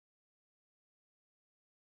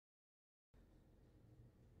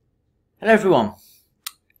Hello everyone,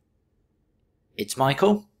 it's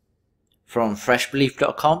Michael from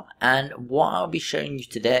freshbelief.com, and what I'll be showing you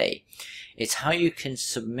today is how you can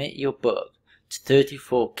submit your book to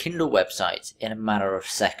 34 Kindle websites in a matter of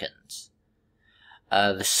seconds.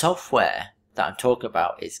 The software that I'm talking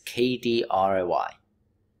about is KDROI.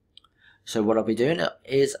 So what I'll be doing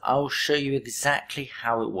is I'll show you exactly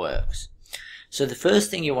how it works. So the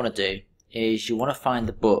first thing you want to do is you want to find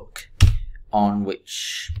the book on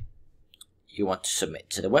which you want to submit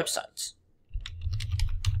to the websites.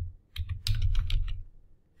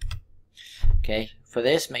 Okay, for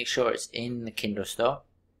this, make sure it's in the Kindle store.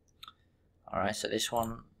 Alright, so this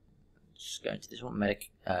one, just go into this one,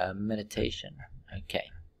 meditation. Okay.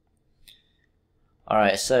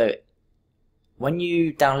 Alright, so when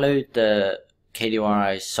you download the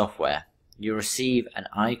KDROI software, you receive an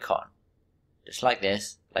icon, just like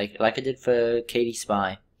this, like I did for Kindle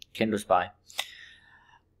Spy.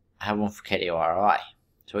 I have one for KDROI.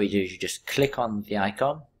 So what you do is you just click on the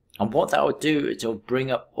icon, and what that will do is it will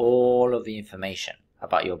bring up all of the information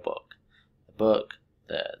about your book. The book,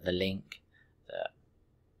 the link, the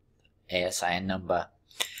ASIN number.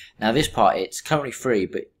 Now this part, it's currently free,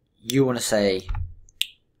 but you want to say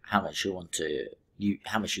how much you want to,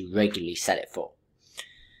 how much you regularly sell it for.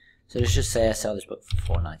 So let's just say I sell this book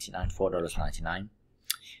for $4.99, $4.99.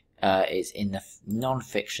 It's in the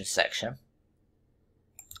non-fiction section.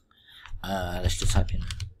 Let's just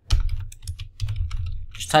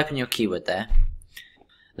type in your keyword there.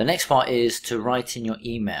 The next part is to write in your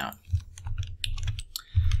email.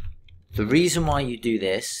 The reason why you do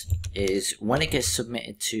this is when it gets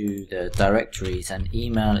submitted to the directories, an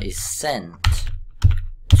email is sent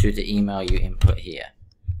to the email you input here.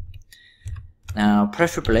 Now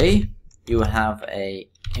preferably you will have a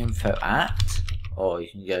info at, or you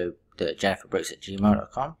can go to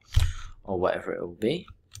jenniferbrooks@gmail.com or whatever it will be.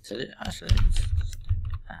 So actually,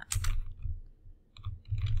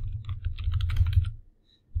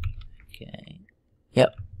 okay,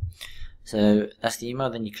 yep. So that's the email.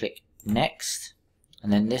 Then you click next,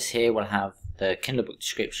 and then this here will have the Kindle book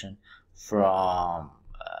description from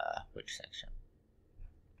which section?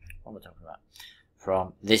 What am I talking about?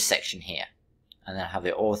 From this section here, and then have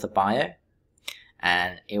the author bio,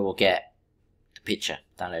 and it will get the picture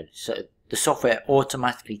downloaded. So the software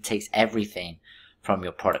automatically takes everything from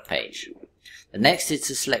your product page. The next is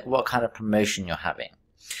to select what kind of promotion you're having.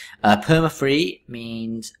 Perma-free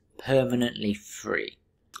means permanently free.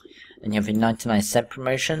 Then you have your 99-cent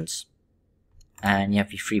promotions, and you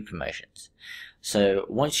have your free promotions. So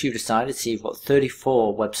once you've decided, see you've got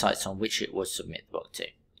 34 websites on which it will submit the book to.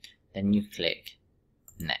 Then you click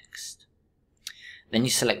next. Then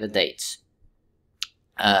you select the dates.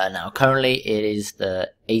 Now currently it is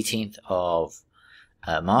the 18th of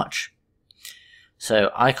March.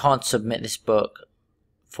 So I can't submit this book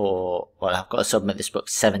I've got to submit this book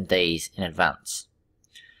 7 days in advance.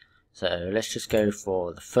 So let's just go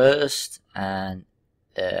for the 1st, and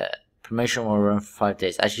the promotion will run for 5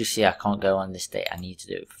 days. As you see, I can't go on this date, I need to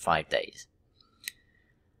do it for 5 days.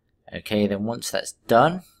 Okay, then once that's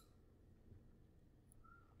done,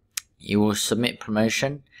 you will submit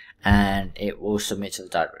promotion, and it will submit to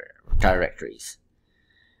the directories.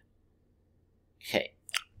 Okay.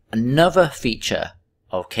 Another feature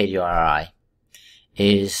of KDROI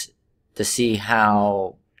is to see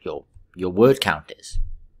how your word count is.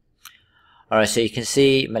 Alright, so you can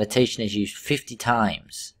see meditation is used 50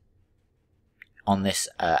 times on this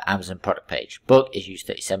Amazon product page. Book is used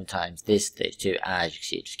 37 times, this 32, as you can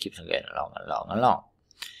see it just keeps on going along and along and along.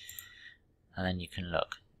 And then you can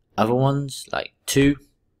look. Other ones like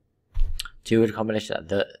two-word combination,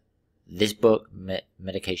 this book,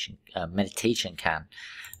 meditation can,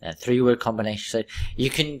 and 3-word combination. So you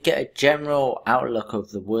can get a general outlook of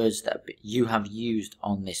the words that you have used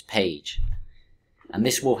on this page, and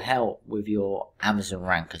this will help with your Amazon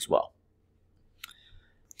rank as well.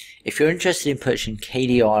 If you're interested in purchasing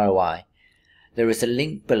KDROI, there is a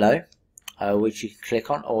link below which you can click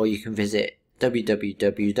on, or you can visit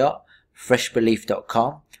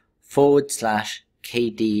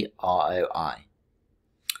www.freshbelief.com/KDROI.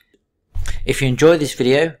 If you enjoyed this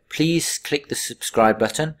video, please click the subscribe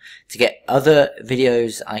button to get other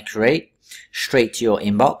videos I create straight to your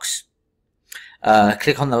inbox.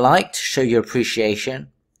 Click on the like to show your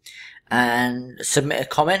appreciation, and submit a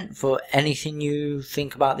comment for anything you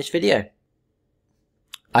think about this video.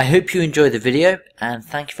 I hope you enjoyed the video, and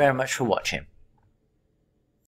thank you very much for watching.